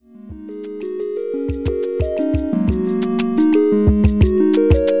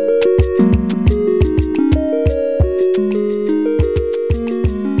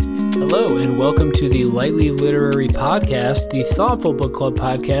Podcast, the thoughtful book club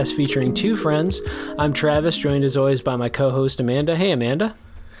podcast featuring two friends. I'm Travis, joined as always by my co-host Amanda. Hey, Amanda.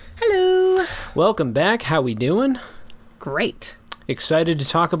 Hello. Welcome back. How we doing? Great. Excited to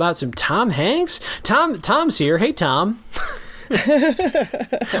talk about some Tom Hanks? Tom's here. Hey, Tom.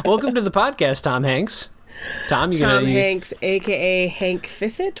 Welcome to the podcast, Tom Hanks. Tom Hanks, a.k.a. Hank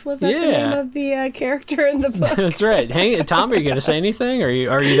Fissett, was that the name of the character in the book? That's right. Tom, are you going to say anything? Are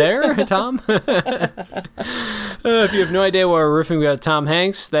you there, Tom? If you have no idea why we're riffing about Tom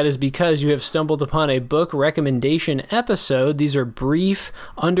Hanks, that is because you have stumbled upon a book recommendation episode. These are brief,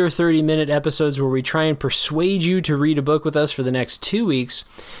 under 30-minute episodes where we try and persuade you to read a book with us for the next 2 weeks.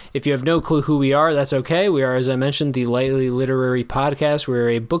 If you have no clue who we are, that's okay. We are, as I mentioned, the Lightly Literary Podcast. We're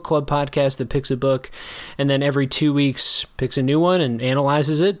a book club podcast that picks a book and then every 2 weeks picks a new one and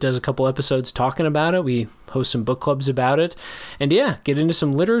analyzes it, does a couple episodes talking about it. We host some book clubs about it, and get into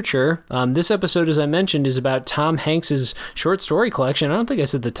some literature. This episode, as I mentioned, is about Tom Hanks's short story collection. I don't think I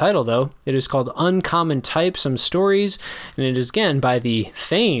said the title, though. It is called Uncommon Type, Some Stories, and it is, again, by the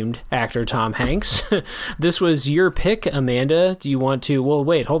famed actor Tom Hanks. This was your pick, Amanda. Do you want to... Well,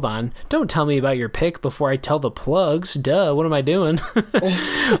 wait, hold on. Don't tell me about your pick before I tell the plugs. Duh, what am I doing?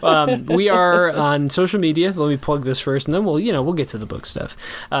 We are on social media. Let me plug this first, and then we'll get to the book stuff.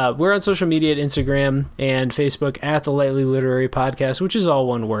 We're on social media at Instagram and Facebook at the Lightly Literary Podcast, which is all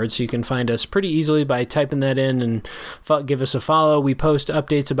one word, so you can find us pretty easily by typing that in and give us a follow. We post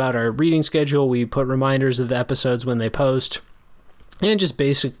updates about our reading schedule. We put reminders of the episodes when they post. And just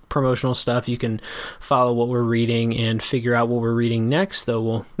basic promotional stuff. You can follow what we're reading and figure out what we're reading next, though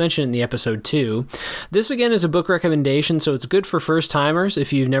we'll mention it in the episode too. This, again, is a book recommendation, so it's good for first-timers.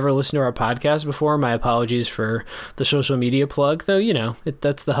 If you've never listened to our podcast before, my apologies for the social media plug, though,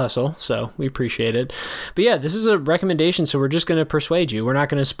 that's the hustle, so we appreciate it. But this is a recommendation, so we're just going to persuade you. We're not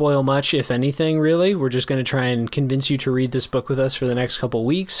going to spoil much, if anything, really. We're just going to try and convince you to read this book with us for the next couple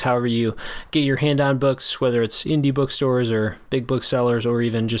weeks, however you get your hand on books, whether it's indie bookstores or big booksellers or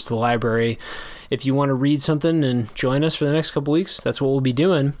even just the library. If you want to read something and join us for the next couple weeks, that's what we'll be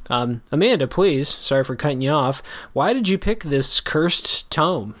doing. Amanda, please, sorry for cutting you off. Why did you pick this cursed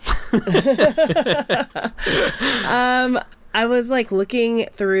tome? I was looking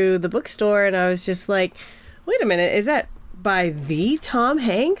through the bookstore and I was just like, wait a minute, is that by the Tom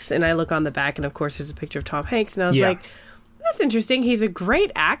Hanks? And I look on the back and of course there's a picture of Tom Hanks and I was like, that's interesting. He's a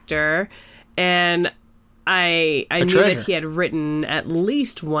great actor. And I knew that he had written at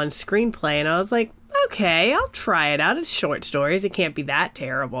least one screenplay, and I was like, okay, I'll try it out. It's short stories. It can't be that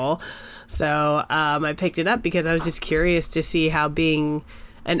terrible. So I picked it up because I was just curious to see how being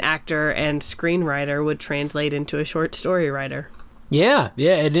an actor and screenwriter would translate into a short story writer. Yeah,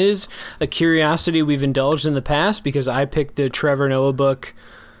 it is a curiosity we've indulged in the past because I picked the Trevor Noah book.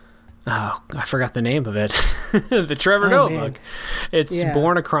 Oh, I forgot the name of it. The Trevor Noah book. It's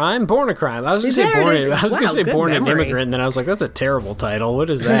Born a Crime. I was going to say Born an Immigrant, and then I was like, that's a terrible title. What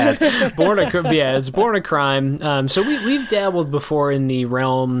is that? It's Born a Crime. So we've dabbled before in the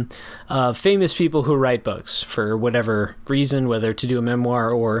realm of famous people who write books for whatever reason, whether to do a memoir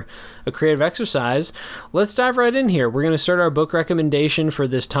or a creative exercise. Let's dive right in here. We're going to start our book recommendation for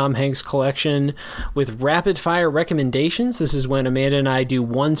this Tom Hanks collection with rapid fire recommendations. This is when Amanda and I do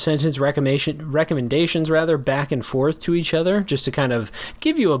one sentence recommendations back and forth to each other, just to kind of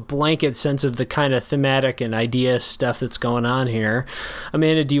give you a blanket sense of the kind of thematic and idea stuff that's going on here.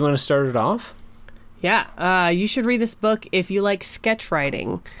 Amanda, do you want to start it off? Yeah, you should read this book if you like sketch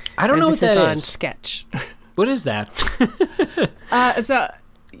writing. I don't know what that is. On sketch. What is that? So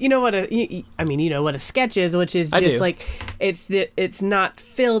you know what a sketch is, which is just it's not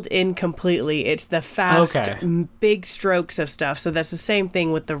filled in completely. It's the fast, big strokes of stuff. So that's the same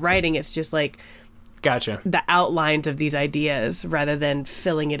thing with the writing. It's just gotcha. The outlines of these ideas rather than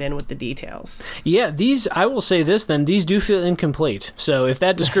filling it in with the details. Yeah, I will say this then, these do feel incomplete. So if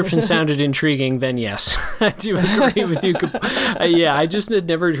that description sounded intriguing, then yes, I do agree with you. I just had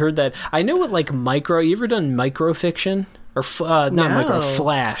never heard that. I know what you ever done microfiction? Or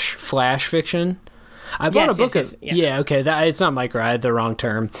flash fiction. I bought a book of... Yeah, okay, it's not micro, I had the wrong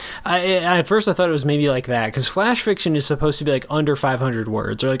term. At first I thought it was maybe like that, because flash fiction is supposed to be under 500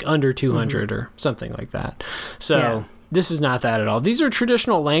 words, or under 200, or something like that. So this is not that at all. These are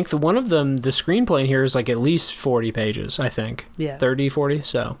traditional length. One of them, the screenplay in here is at least 40 pages, I think. Yeah. 30, 40,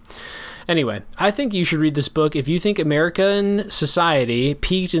 so... Anyway, I think you should read this book if you think American society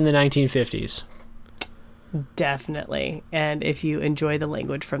peaked in the 1950s. Definitely. And if you enjoy the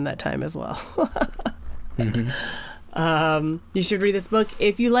language from that time as well. Mm-hmm. You should read this book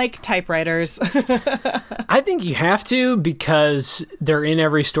if you like typewriters. I think you have to because they're in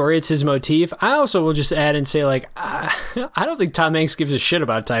every story. It's his motif. I also will just add and say, like, I don't think Tom Hanks gives a shit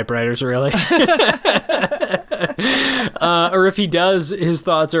about typewriters, really. Or if he does, his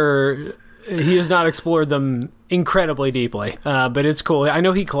thoughts are... He has not explored them incredibly deeply, but it's cool. I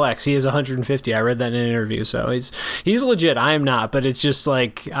know he collects. He has 150. I read that in an interview, so he's legit. I am not, but it's just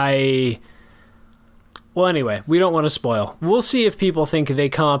like Well, anyway, we don't want to spoil. We'll see if people think they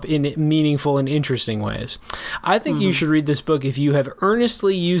come up in meaningful and interesting ways. I think you should read this book if you have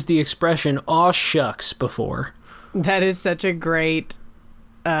earnestly used the expression "aw shucks" before. That is such a great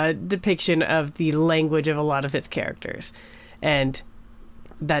depiction of the language of a lot of its characters, and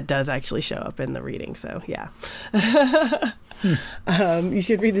that does actually show up in the reading, so yeah. You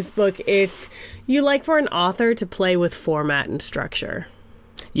should read this book if you like for an author to play with format and structure.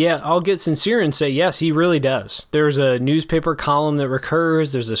 Yeah, I'll get sincere and say, yes, he really does. There's a newspaper column that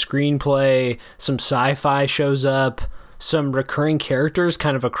recurs, there's a screenplay, some sci-fi shows up, some recurring characters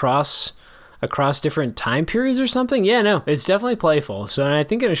kind of across different time periods or something. Yeah, no, it's definitely playful. So, and I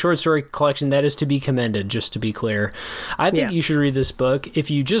think in a short story collection, that is to be commended, just to be clear. I think you should read this book if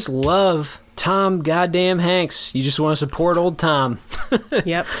you just love Tom goddamn Hanks. You just want to support old Tom.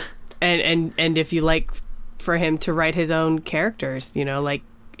 Yep. And if you like for him to write his own characters, you know, like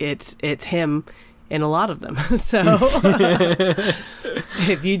it's him in a lot of them. So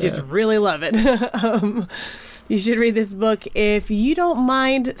if you just really love it, you should read this book if you don't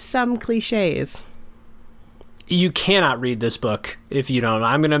mind some cliches. You cannot read this book if you don't.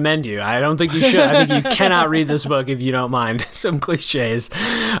 I'm going to amend you. I don't think you should. I think you cannot read this book if you don't mind some cliches.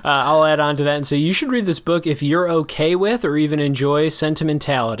 I'll add on to that and say you should read this book if you're okay with or even enjoy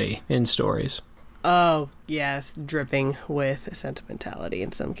sentimentality in stories. Oh, yes, dripping with sentimentality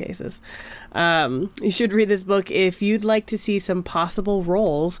in some cases. You should read this book if you'd like to see some possible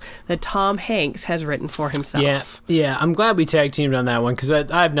roles that Tom Hanks has written for himself. Yeah, I'm glad we tag teamed on that one because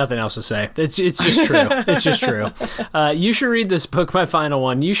I have nothing else to say. It's just true. It's just true. You should read this book, my final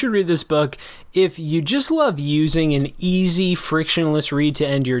one. You should read this book if you just love using an easy, frictionless read to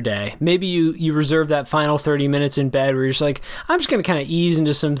end your day. Maybe you reserve that final 30 minutes in bed where you're just like, I'm just going to kind of ease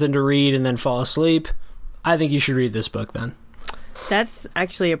into something to read and then fall asleep. I think you should read this book then. That's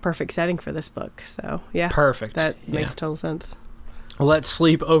actually a perfect setting for this book. So, yeah. Perfect. That makes total sense. Let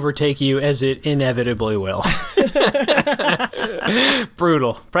sleep overtake you as it inevitably will.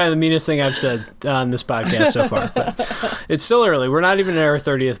 Brutal. Probably the meanest thing I've said on this podcast so far. But it's still early. We're not even in our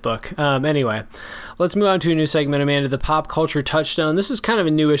 30th book. Anyway, let's move on to a new segment, Amanda, the Pop Culture Touchstone. This is kind of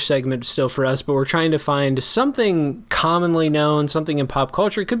a newish segment still for us, but we're trying to find something commonly known, something in pop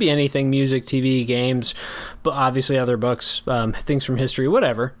culture. It could be anything, music, TV, games, but obviously other books, things from history,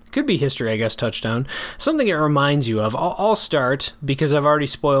 whatever. It could be history, I guess, touchstone. Something it reminds you of. I'll start because I've already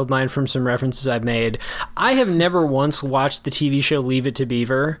spoiled mine from some references I've made. I have never once watched the TV show Leave It to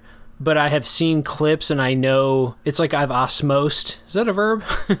Beaver, but I have seen clips and I know it's like I've osmosed. Is that a verb?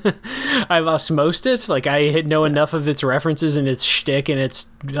 I've osmosed it. Like I know enough of its references and its shtick and its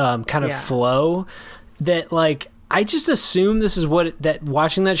kind of flow that like I just assume this is what that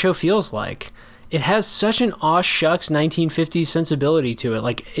watching that show feels like. It has such an aw shucks 1950s sensibility to it.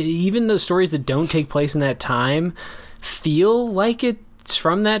 Like even the stories that don't take place in that time feel like it's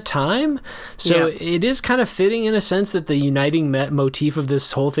from that time. So it is kind of fitting in a sense that the uniting motif of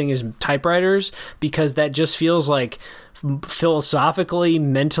this whole thing is typewriters, because that just feels like philosophically,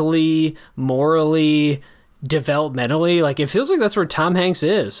 mentally, morally, developmentally, like it feels like that's where Tom Hanks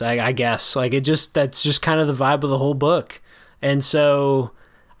is, I guess. Like that's just kind of the vibe of the whole book. And so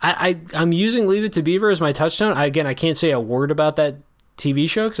I'm using Leave It to Beaver as my touchstone. I can't say a word about that TV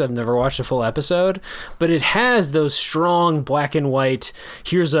show because I've never watched a full episode, but it has those strong black and white,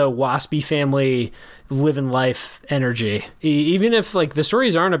 here's a waspy family living life energy. Even if like the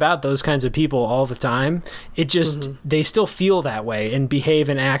stories aren't about those kinds of people all the time, it just they still feel that way and behave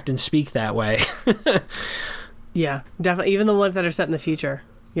and act and speak that way. Yeah, definitely. Even the ones that are set in the future.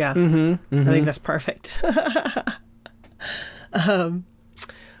 Yeah. I think that's perfect.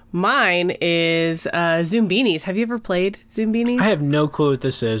 Mine is Zoombinis. Have you ever played Zoombinis? I have no clue what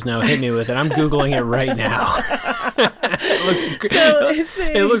this is. No, hit me with it. I'm Googling it right now.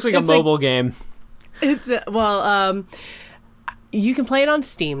 It looks like a mobile game. It's you can play it on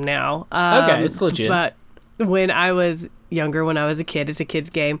Steam now. Okay, it's legit. But when I was younger, when I was a kid, it's a kid's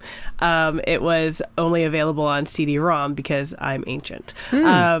game. It was only available on CD-ROM because I'm ancient.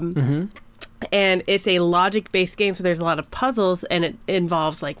 And it's a logic-based game, so there's a lot of puzzles, and it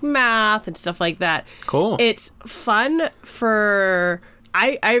involves like math and stuff like that. Cool. It's fun for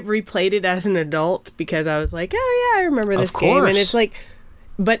I replayed it as an adult because I was like, oh yeah, I remember this game. And it's like,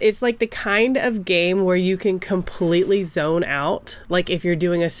 but it's like the kind of game where you can completely zone out. Like if you're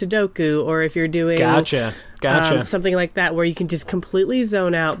doing a Sudoku or if you're doing Gotcha. Something like that, where you can just completely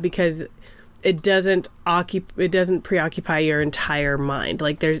zone out because it doesn't preoccupy your entire mind.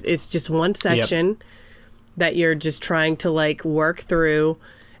 Like it's just one section that you're just trying to like work through,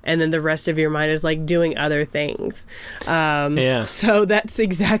 and then the rest of your mind is like doing other things. So that's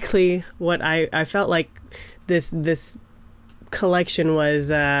exactly what I felt like this collection was.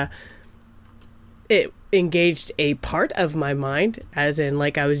 It engaged a part of my mind, as in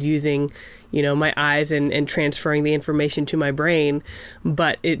like I was using, my eyes and transferring the information to my brain,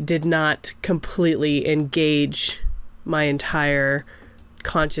 but it did not completely engage my entire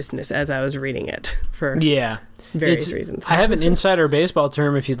consciousness as I was reading it for various reasons. I have an insider baseball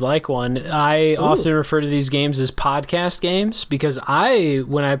term if you'd like one. I often refer to these games as podcast games because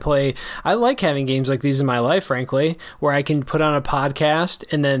when I play, I like having games like these in my life, frankly, where I can put on a podcast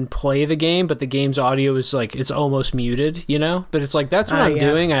and then play the game, but the game's audio is like, it's almost muted, But it's like, that's what I'm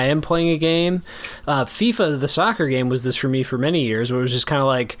doing. I am playing a game. FIFA, the soccer game, was this for me for many years, where it was just kind of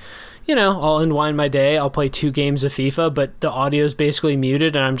like, I'll unwind my day. I'll play 2 games of FIFA, but the audio is basically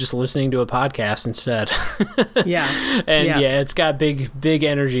muted, and I'm just listening to a podcast instead. It's got big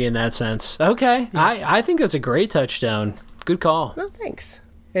energy in that sense. Okay, I think that's a great touchdown. Good call. Well, thanks.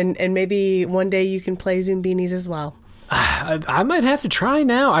 And maybe one day you can play Zoombinis as well. I might have to try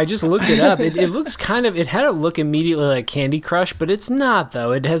now. I just looked it up. It looks it had a look immediately like Candy Crush, but it's not,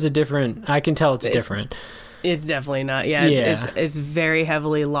 though. It has a different, I can tell it's different. It's definitely not. It's very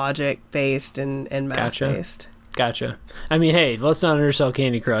heavily logic based and math based. Gotcha. I mean, hey, let's not undersell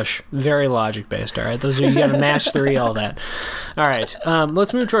Candy Crush. Very logic based. All right, you got to match 3, all that. All right,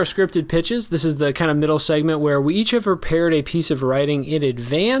 let's move to our scripted pitches. This is the kind of middle segment where we each have prepared a piece of writing in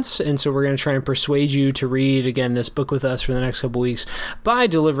advance, and so we're going to try and persuade you to read again this book with us for the next couple weeks by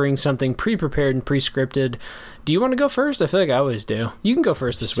delivering something pre-prepared and pre-scripted. Do you want to go first? I feel like I always do. You can go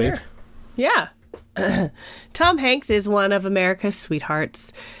first this week. Yeah. Tom Hanks is one of America's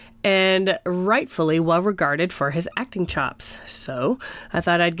sweethearts and rightfully well regarded for his acting chops. So I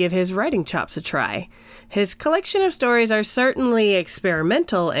thought I'd give his writing chops a try. His collection of stories are certainly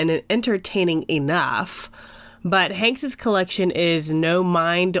experimental and entertaining enough, but Hanks's collection is no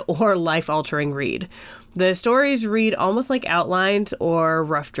mind or life-altering read. The stories read almost like outlines or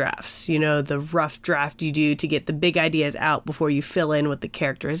rough drafts. The rough draft you do to get the big ideas out before you fill in with the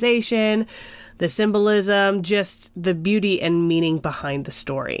characterization, the symbolism, just the beauty and meaning behind the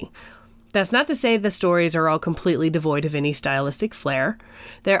story. That's not to say the stories are all completely devoid of any stylistic flair.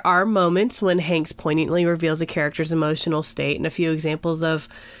 There are moments when Hanks poignantly reveals a character's emotional state and a few examples of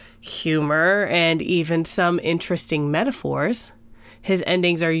humor and even some interesting metaphors. His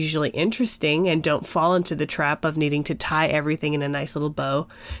endings are usually interesting and don't fall into the trap of needing to tie everything in a nice little bow.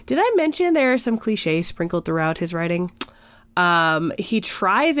 Did I mention there are some cliches sprinkled throughout his writing? He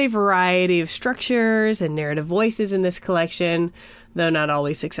tries a variety of structures and narrative voices in this collection, though not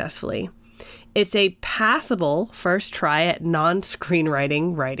always successfully. It's a passable first try at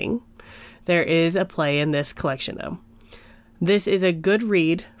non-screenwriting writing. There is a play in this collection, though. This is a good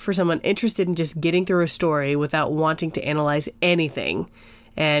read for someone interested in just getting through a story without wanting to analyze anything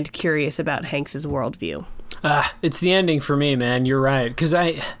and curious about Hanks's worldview. It's the ending for me, man. You're right. Because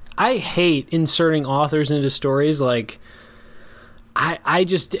I hate inserting authors into stories. Like, I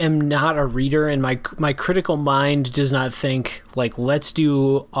just am not a reader, and my critical mind does not think, like, let's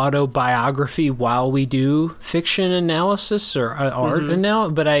do autobiography while we do fiction analysis or art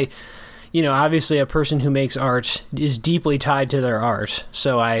analysis. But obviously a person who makes art is deeply tied to their art.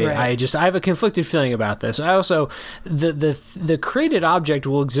 So I have a conflicted feeling about this. I also, the created object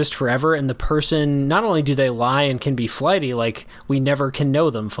will exist forever, and the person, not only do they lie and can be flighty, like we never can know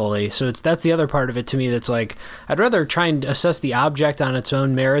them fully. So that's the other part of it to me. That's like, I'd rather try and assess the object on its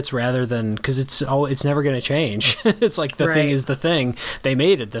own merits rather than, because it's never going to change. It's like the thing is the thing. They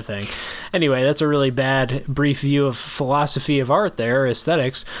made it the thing. Anyway, that's a really bad brief view of philosophy of art there,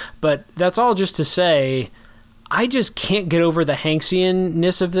 aesthetics. But that's all just to say, I just can't get over the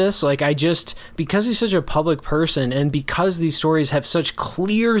Hanksian-ness of this. Like, because he's such a public person and because these stories have such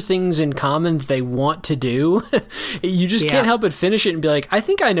clear things in common that they want to do, you just can't help but finish it and be like, I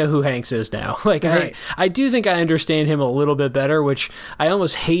think I know who Hanks is now. Like, I do think I understand him a little bit better, which I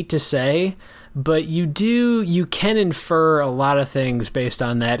almost hate to say, but you can infer a lot of things based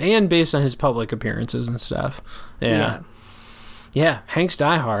on that and based on his public appearances and stuff. Yeah. Yeah, Hank's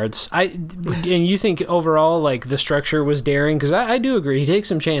diehards. And you think overall, like, the structure was daring? Because I do agree. He takes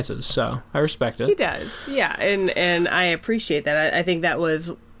some chances, so I respect it. He does, yeah, and I appreciate that. I think that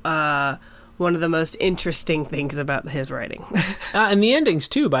was one of the most interesting things about his writing. And the endings,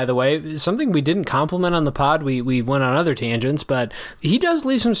 too, by the way. Something we didn't compliment on the pod. We went on other tangents, but he does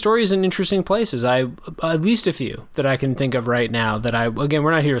leave some stories in interesting places. At least a few that I can think of right now that again, we're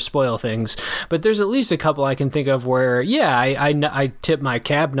not here to spoil things, but there's at least a couple I can think of where, yeah, I tip my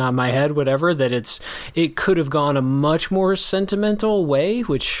cap, nod my head, whatever, that it could have gone a much more sentimental way,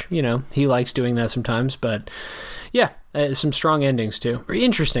 which, you know, he likes doing that sometimes, but yeah, some strong endings, too, or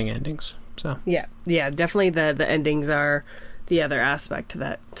interesting endings. So yeah, definitely the endings are the other aspect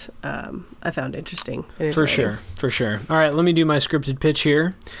that I found interesting. For sure. All right, let me do my scripted pitch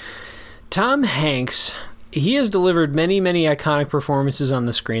here. Tom Hanks, he has delivered many, many iconic performances on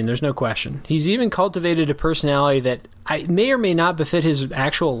the screen. There's no question. He's even cultivated a personality that may or may not befit his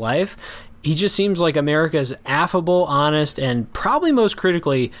actual life. He just seems like America's affable, honest, and probably most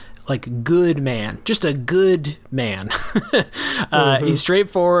critically, like, good man. Just a good man. He's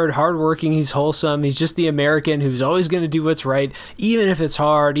straightforward, hardworking, he's wholesome. He's just the American who's always going to do what's right, even if it's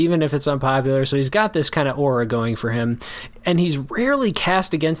hard, even if it's unpopular. So he's got this kind of aura going for him. And he's rarely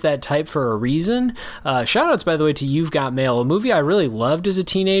cast against that type for a reason. Shout-outs, by the way, to You've Got Mail, a movie I really loved as a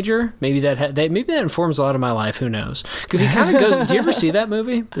teenager. Maybe that informs a lot of my life. Who knows? Because he kind of goes... Do you ever see that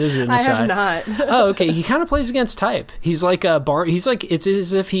movie? This is an aside. I have not. Oh, okay. He kind of plays against type. He's like it's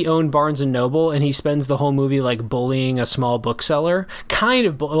as if he owned Barnes & Noble, and he spends the whole movie, like, bullying a small bookseller. Kind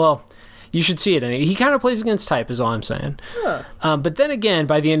of... Well... You should see it. He kind of plays against type, is all I'm saying. Huh. But then again,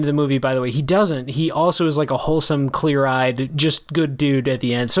 by the end of the movie, by the way, he doesn't. He also is like a wholesome, clear-eyed, just good dude at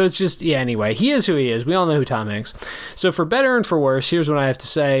the end. So it's just, yeah, anyway, he is who he is. We all know who Tom Hanks. So for better and for worse, here's what I have to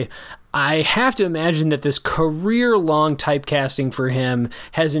say. I have to imagine that this career-long typecasting for him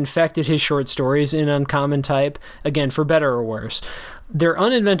has infected his short stories in uncommon type, again, for better or worse. They're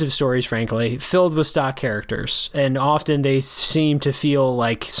uninventive stories, frankly, filled with stock characters, and often they seem to feel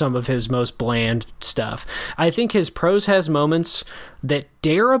like some of his most bland stuff. I think his prose has moments that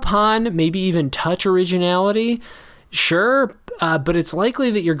dare upon, maybe even touch originality, sure, but it's likely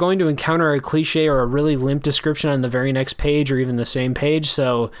that you're going to encounter a cliche or a really limp description on the very next page or even the same page,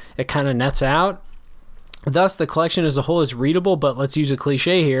 so it kind of nets out. Thus, the collection as a whole is readable, but let's use a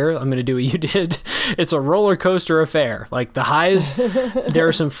cliche here. I'm going to do what you did. It's a roller coaster affair. Like, the highs, there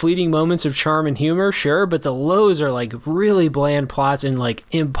are some fleeting moments of charm and humor, sure, but the lows are, like, really bland plots and, like,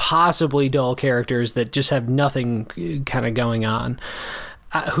 impossibly dull characters that just have nothing kind of going on.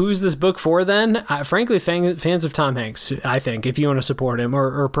 Who's this book for, then? Frankly, fans of Tom Hanks, I think, if you want to support him.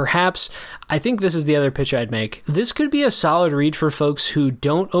 Or perhaps, I think this is the other pitch I'd make. This could be a solid read for folks who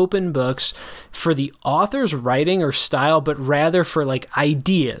don't open books for the author's writing or style, but rather for, like,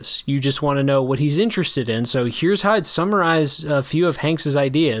 ideas. You just want to know what he's interested in. So here's how I'd summarize a few of Hanks's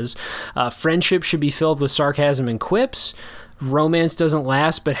ideas. Friendship should be filled with sarcasm and quips. Romance doesn't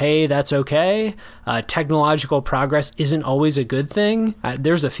last, but hey, that's okay. Technological progress isn't always a good thing.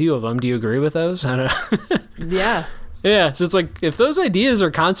 There's a few of them. Do you agree with those? I don't know. Yeah. Yeah, so it's like, if those ideas or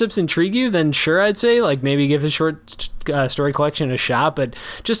concepts intrigue you, then sure, I'd say, like, maybe give his short story collection a shot. But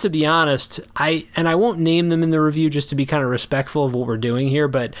just to be honest, I won't name them in the review just to be kind of respectful of what we're doing here,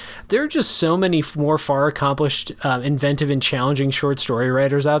 but there are just so many more far accomplished, inventive and challenging short story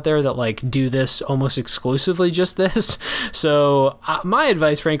writers out there that, like, do this almost exclusively just this. So my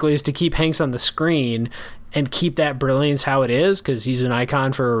advice, frankly, is to keep Hanks on the screen and keep that brilliance how it is, because he's an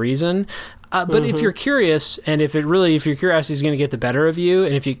icon for a reason. But if you're curious, and if your curiosity is going to get the better of you,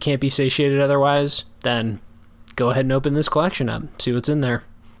 and if you can't be satiated otherwise, then go ahead and open this collection up, see what's in there.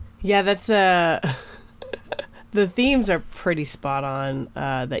 Yeah, that's the themes are pretty spot on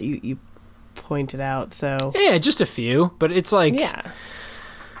that you pointed out. So yeah, just a few, but it's like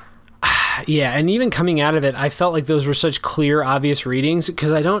yeah, and even coming out of it, I felt like those were such clear, obvious readings,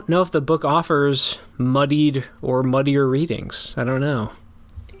 because I don't know if the book offers muddied or muddier readings. I don't know.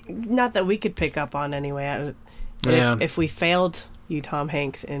 Not that we could pick up on anyway. Yeah. If we failed you, Tom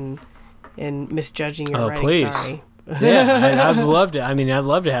Hanks, in misjudging your writing, please. sorry. Yeah, I'd love to. I mean, I'd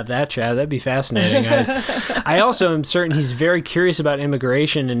love to have that chat. That'd be fascinating. I also am certain he's very curious about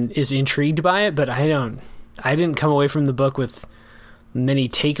immigration and is intrigued by it, but I didn't come away from the book with many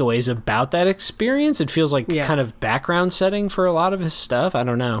takeaways about that experience. It feels like kind of background setting for a lot of his stuff. I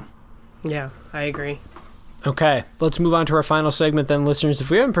don't know. Yeah, I agree. Okay, let's move on to our final segment then, listeners. If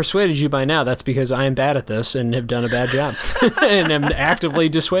we haven't persuaded you by now, that's because I am bad at this and have done a bad job and am actively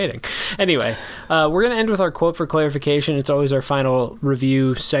dissuading. Anyway, we're going to end with our quote for clarification. It's always our final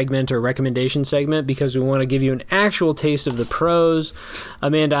review segment or recommendation segment because we want to give you an actual taste of the prose.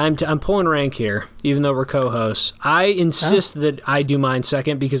 Amanda, I'm pulling rank here, even though we're co-hosts. I insist that I do mine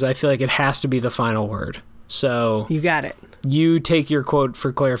second because I feel like it has to be the final word. So you got it. You take your quote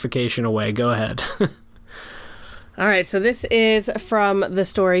for clarification away. Go ahead. All right, so this is from the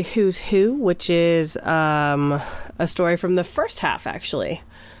story Who's Who, which is a story from the first half, actually.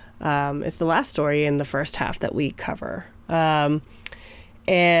 It's the last story in the first half that we cover. And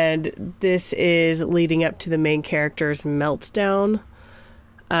this is leading up to the main character's meltdown.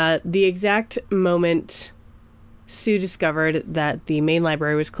 The exact moment Sue discovered that the main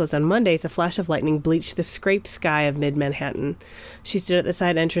library was closed on Mondays, a flash of lightning bleached the scraped sky of mid-Manhattan. She stood at the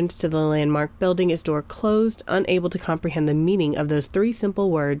side entrance to the landmark building, its door closed, unable to comprehend the meaning of those three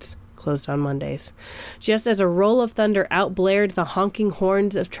simple words, closed on Mondays. Just as a roll of thunder outblared the honking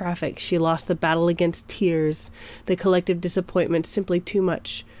horns of traffic, she lost the battle against tears, the collective disappointment simply too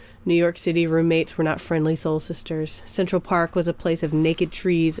much. New York City roommates were not friendly soul sisters. Central Park was a place of naked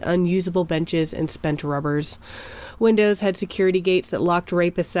trees, unusable benches, and spent rubbers. Windows had security gates that locked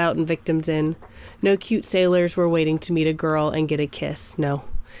rapists out and victims in. No cute sailors were waiting to meet a girl and get a kiss. No.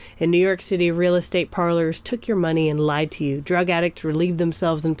 In New York City, real estate parlors took your money and lied to you. Drug addicts relieved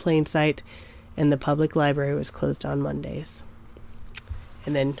themselves in plain sight, and the public library was closed on Mondays.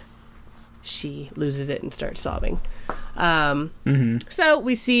 And then she loses it and starts sobbing. So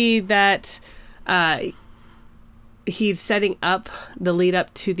we see that he's setting up the lead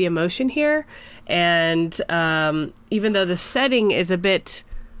up to the emotion here, and even though the setting is a bit,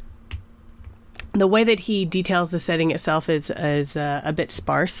 the way that he details the setting itself is a bit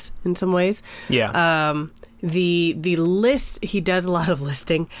sparse in some ways. Yeah. The list, he does a lot of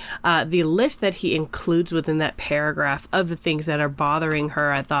listing. The list that he includes within that paragraph of the things that are bothering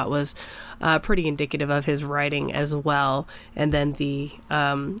her, I thought was pretty indicative of his writing as well. And then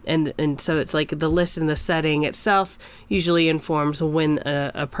and so it's like the list and the setting itself usually informs when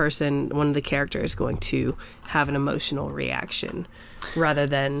a person, one of the characters, is going to have an emotional reaction, rather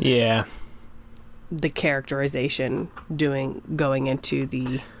than the characterization going into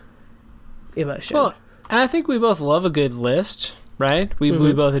the emotion. Well, I think we both love a good list, right? We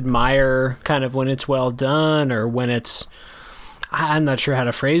both admire kind of when it's well done, or when it's, I'm not sure how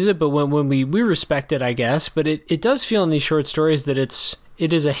to phrase it, but when we respect it, I guess. But it does feel in these short stories that it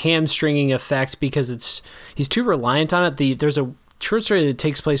is a hamstringing effect because he's too reliant on it. There's a short story that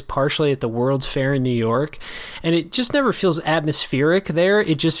takes place partially at the World's Fair in New York, and it just never feels atmospheric there.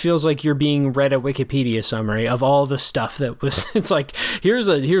 It just feels like you're being read a Wikipedia summary of all the stuff that was. It's like here's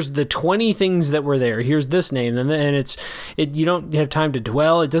the 20 things that were there. Here's this name, and you don't have time to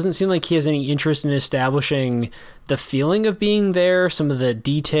dwell. It doesn't seem like he has any interest in establishing the feeling of being there, some of the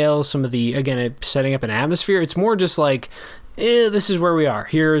details, some of the, again, setting up an atmosphere. It's more just like, this is where we are.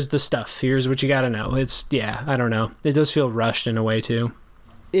 Here's the stuff. Here's what you got to know. I don't know. It does feel rushed in a way, too.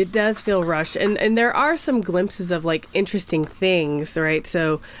 It does feel rushed. And there are some glimpses of, like, interesting things, right?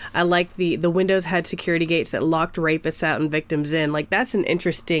 So I like the windows had security gates that locked rapists out and victims in. Like, that's an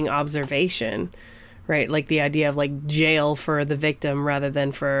interesting observation, right? Like, the idea of, like, jail for the victim rather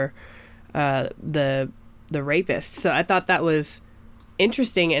than for the rapist. So I thought that was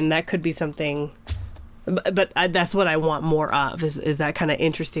interesting, and that could be something... But that's what I want more of, is that kind of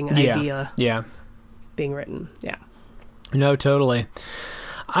interesting idea being written. Yeah. No, totally.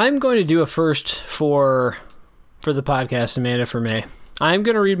 I'm going to do a first for the podcast, Amanda, for me. I'm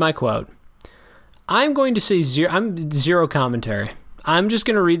going to read my quote. I'm going to say zero commentary. I'm just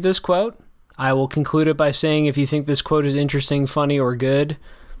going to read this quote. I will conclude it by saying if you think this quote is interesting, funny, or good,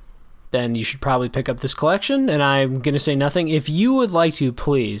 then you should probably pick up this collection, and I'm going to say nothing. If you would like to,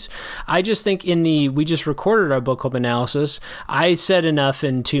 please. I just think we just recorded our book club analysis. I said enough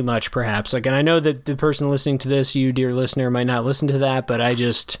and too much, perhaps. Like, and I know that the person listening to this, you, dear listener, might not listen to that, but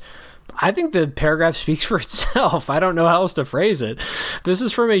I think the paragraph speaks for itself. I don't know how else to phrase it. This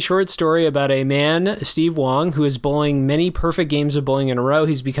is from a short story about a man, Steve Wong, who is bowling many perfect games of bowling in a row.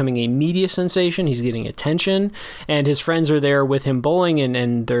 He's becoming a media sensation. He's getting attention, and his friends are there with him bowling,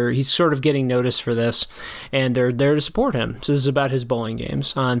 and he's sort of getting noticed for this, and they're there to support him. So this is about his bowling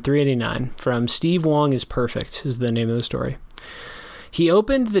games on 389 from Steve Wong is Perfect is the name of the story. Steve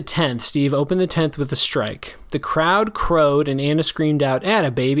opened the 10th with a strike. The crowd crowed, and Anna screamed out,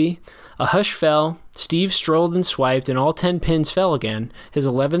 "Atta, baby." A hush fell. Steve strolled and swiped, and all 10 pins fell again. His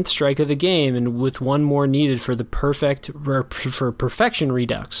 11th strike of the game, and with one more needed for perfection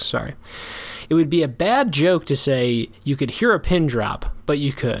redux. Sorry. It would be a bad joke to say you could hear a pin drop, but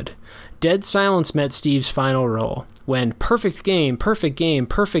you could. Dead silence met Steve's final roll. When perfect game, perfect game,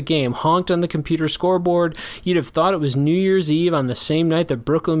 perfect game honked on the computer scoreboard, you'd have thought it was New Year's Eve on the same night the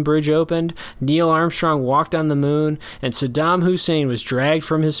Brooklyn Bridge opened, Neil Armstrong walked on the moon, and Saddam Hussein was dragged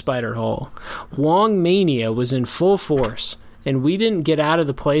from his spider hole. Wong mania was in full force, and we didn't get out of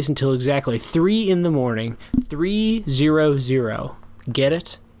the place until exactly 3 in the morning. 3:00. Get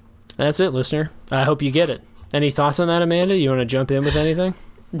it? That's it, listener. I hope you get it. Any thoughts on that, Amanda? You want to jump in with anything?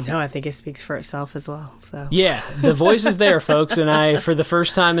 No, I think it speaks for itself as well. So yeah, the voice is there, folks, and I, for the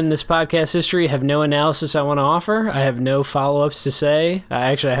first time in this podcast history, have no analysis I want to offer. I have no follow-ups to say.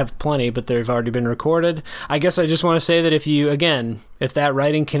 Actually, I have plenty, but they've already been recorded. I guess I just want to say that if that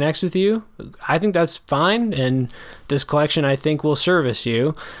writing connects with you, I think that's fine, and this collection, I think, will service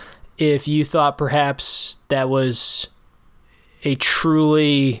you. If you thought perhaps that was a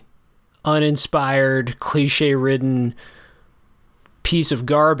truly uninspired, cliche-ridden piece of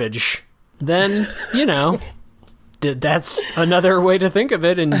garbage, then that's another way to think of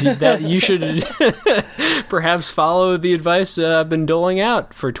it, and that you should perhaps follow the advice I've been doling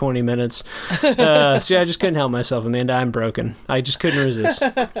out for 20 minutes. See, I just couldn't help myself, Amanda. I'm broken. I just couldn't resist.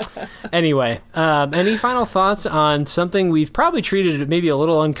 Anyway, any final thoughts on something we've probably treated maybe a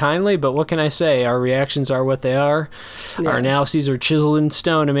little unkindly, but what can I say? Our reactions are what they are. Yeah. Our analyses are chiseled in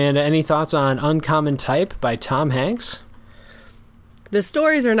stone. Amanda, any thoughts on Uncommon Type by Tom Hanks? The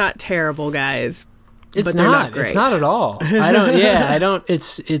stories are not terrible, guys. It's not. It's not at all. I don't.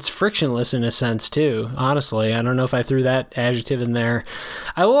 It's frictionless in a sense too. Honestly, I don't know if I threw that adjective in there.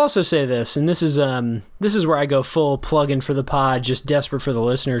 I will also say this, and this is where I go full plug-in for the pod, just desperate for the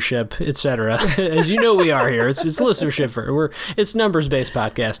listenership, etc. As you know, we are here. It's listenership it's numbers-based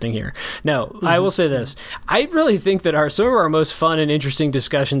podcasting here. No, mm-hmm. I will say this. I really think that some of our most fun and interesting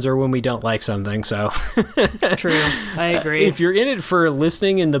discussions are when we don't like something. So it's true. I agree. If you're in it for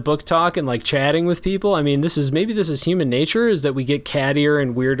listening in the book talk and like chatting with people, I mean, this is human nature, is that we get cattier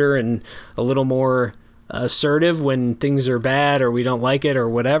and weirder and a little more assertive when things are bad or we don't like it or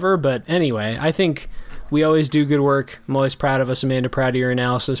whatever. But anyway, I think we always do good work. I'm always proud of us, Amanda, proud of your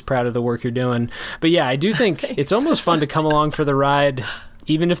analysis, proud of the work you're doing. But yeah, I do think it's almost fun to come along for the ride,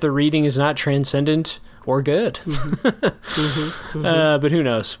 even if the reading is not transcendent or good. But who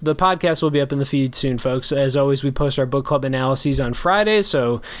knows? The podcast will be up in the feed soon, folks. As always, we post our book club analyses on Fridays,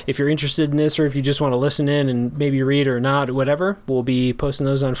 so if you're interested in this or if you just want to listen in and maybe read or not, whatever, we'll be posting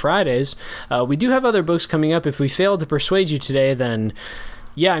those on Fridays. We do have other books coming up. If we failed to persuade you today, then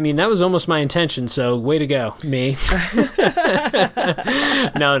yeah, I mean, that was almost my intention, so way to go, me.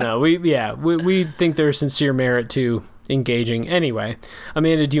 No, we think there's sincere merit to engaging. Anyway,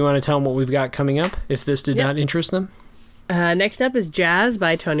 Amanda, do you want to tell them what we've got coming up if this did not interest them? Next up is Jazz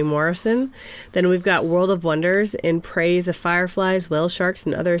by Toni Morrison. Then we've got World of Wonders, In Praise of Fireflies, Whale Sharks,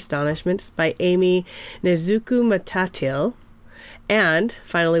 and Other Astonishments by Amy Nezuko Matatil. And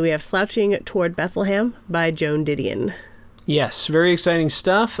finally, we have Slouching Toward Bethlehem by Joan Didion. Yes, very exciting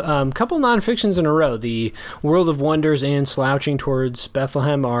stuff. Couple nonfictions in a row. The World of Wonders and Slouching Towards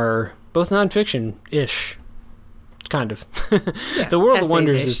Bethlehem are both nonfiction-ish. Kind of. Yeah, the World of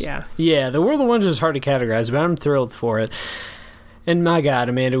Wonders is the World of Wonders is hard to categorize, but I'm thrilled for it. And my God,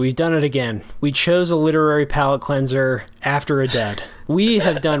 Amanda, we've done it again. We chose a literary palate cleanser after a dud. We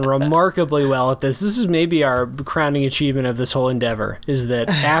have done remarkably well at this. This is maybe our crowning achievement of this whole endeavor, is that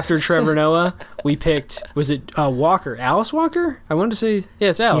after Trevor Noah, we picked, was it Walker? Alice Walker? I wanted to say, yeah,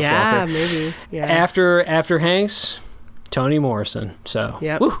 it's Alice Walker. Yeah, maybe. Yeah. After Hanks, Toni Morrison. So,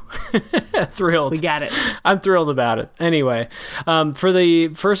 thrilled. We got it. I'm thrilled about it. Anyway, for the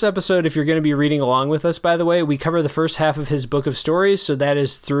first episode, if you're going to be reading along with us, by the way, we cover the first half of his book of stories. So that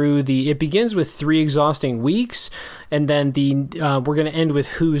is it begins with 3 exhausting weeks, and then we're going to end with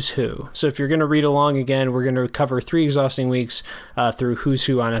Who's Who. So if you're going to read along again, we're going to cover 3 exhausting weeks through Who's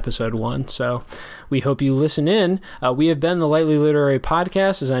Who on episode 1. So we hope you listen in. We have been the Lightly Literary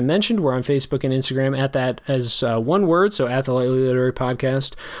Podcast. As I mentioned, we're on Facebook and Instagram at that as one word, so at the Lightly Literary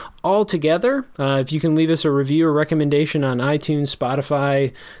Podcast. All together, if you can leave us a review or recommendation on iTunes,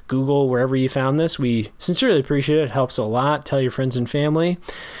 Spotify, Google, wherever you found this, we sincerely appreciate it. It helps a lot. Tell your friends and family.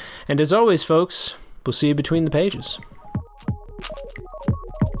 And as always, folks, we'll see you between the pages.